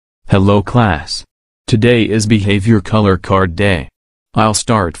Hello class. Today is behavior color card day. I'll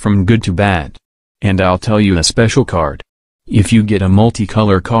start from good to bad. And I'll tell you a special card. If you get a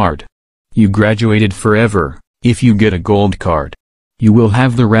multicolor card, you graduated forever. If you get a gold card, you will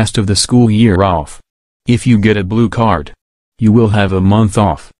have the rest of the school year off. If you get a blue card, you will have a month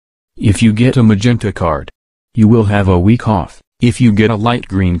off. If you get a magenta card, you will have a week off. If you get a light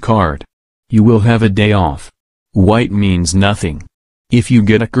green card, you will have a day off. White means nothing. If you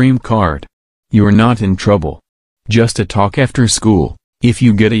get a cream card, you're not in trouble. Just a talk after school. If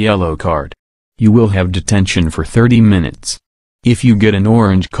you get a yellow card, you will have detention for 30 minutes. If you get an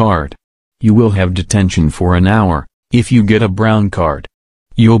orange card, you will have detention for an hour. If you get a brown card,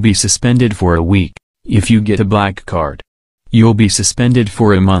 you'll be suspended for a week. If you get a black card, you'll be suspended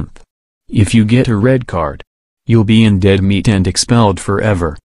for a month. If you get a red card, you'll be in dead meat and expelled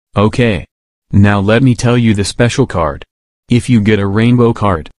forever. Okay. Now let me tell you the special card. If you get a rainbow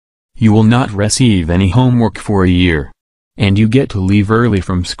card, you will not receive any homework for a year. And you get to leave early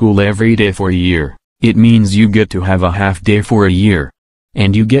from school every day for a year. It means you get to have a half day for a year.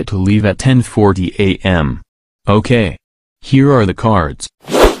 And you get to leave at 10:40 a.m. Okay. Here are the cards.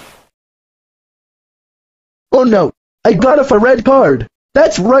 Oh no, I got off a red card.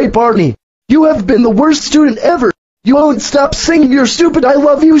 That's right, Barney. You have been the worst student ever. You won't stop singing your stupid I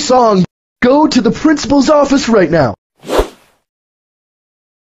love you song. Go to the principal's office right now.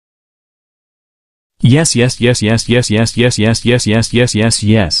 Yes.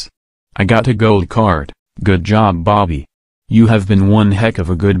 I got a gold card. Good job, Bobby. You have been one heck of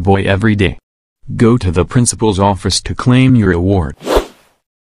a good boy every day. Go to the principal's office to claim your award.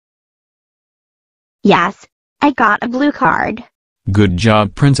 Yes, I got a blue card. Good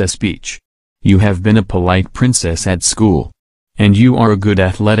job, Princess Peach. You have been a polite princess at school. And you are a good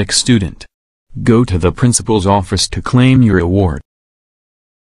athletic student. Go to the principal's office to claim your award.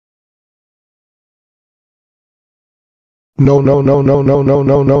 No.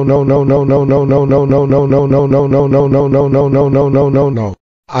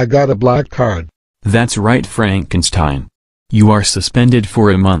 I got a black card. That's right, Frankenstein. You are suspended for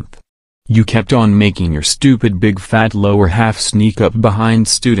a month. You kept on making your stupid big fat lower half sneak up behind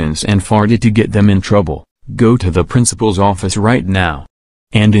students and farted to get them in trouble. Go to the principal's office right now.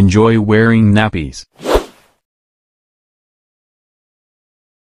 And enjoy wearing nappies.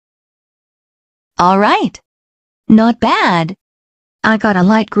 All right. Not bad. I got a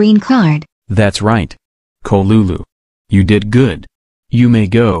light green card. That's right. Kolulu. You did good. You may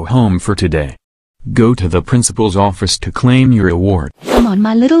go home for today. Go to the principal's office to claim your award. Come on,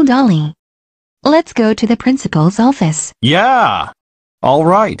 my little dolly. Let's go to the principal's office. Yeah. All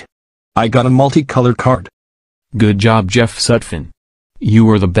right. I got a multicolored card. Good job, Jeff Sutphin. You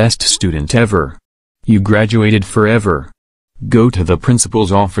were the best student ever. You graduated forever. Go to the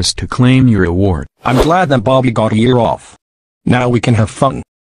principal's office to claim your award. I'm glad that Bobby got a year off. Now we can have fun.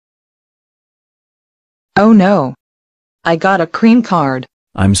 Oh no. I got a cream card.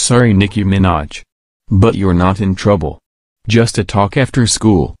 I'm sorry, Nicki Minaj. But you're not in trouble. Just a talk after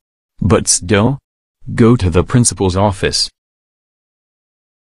school. But still, go to the principal's office.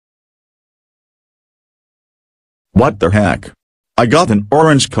 What the heck? I got an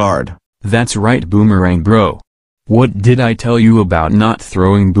orange card. That's right, Boomerang Bro. What did I tell you about not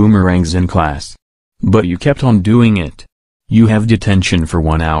throwing boomerangs in class? But you kept on doing it. You have detention for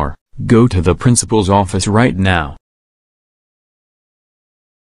 1 hour. Go to the principal's office right now.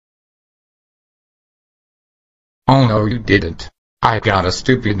 Oh no, you didn't. I got a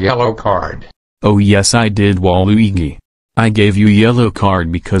stupid yellow card. Oh yes, I did, Waluigi. I gave you yellow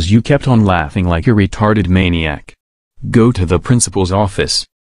card because you kept on laughing like a retarded maniac. Go to the principal's office.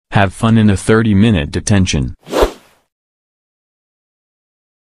 Have fun in a 30-minute detention.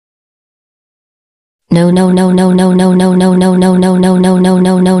 No.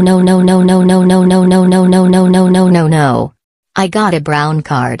 I got a brown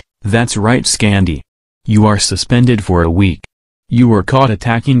card. That's right, Scandy. You are suspended for a week. You were caught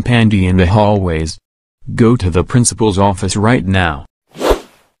attacking Pandy in the hallways. Go to the principal's office right now.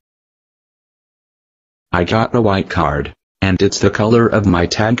 I got a white card, and it's the color of my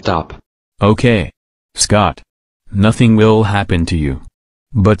tank top. Okay. Scott. Nothing will happen to you.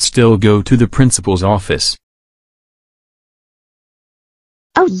 But still go to the principal's office.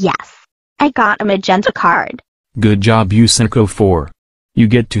 Oh yes, I got a magenta card. Good job, Yusenko 4. You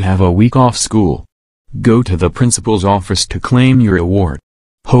get to have a week off school. Go to the principal's office to claim your award.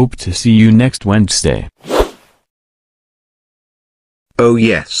 Hope to see you next Wednesday. Oh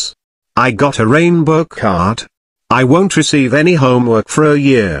yes. I got a rainbow card. I won't receive any homework for a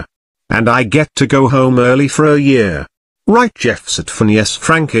year. And I get to go home early for a year. Right, Jeff's at Phineas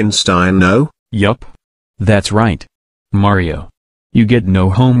Frankenstein, no? Yup. That's right. Mario. You get no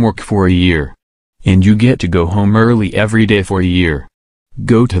homework for a year. And you get to go home early every day for a year.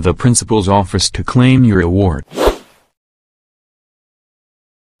 Go to the principal's office to claim your award.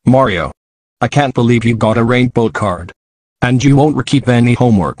 Mario. I can't believe you got a rainbow card. And you won't keep any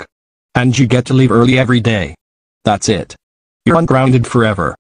homework. And you get to leave early every day. That's it. You're ungrounded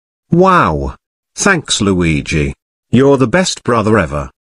forever. Wow. Thanks, Luigi. You're the best brother ever.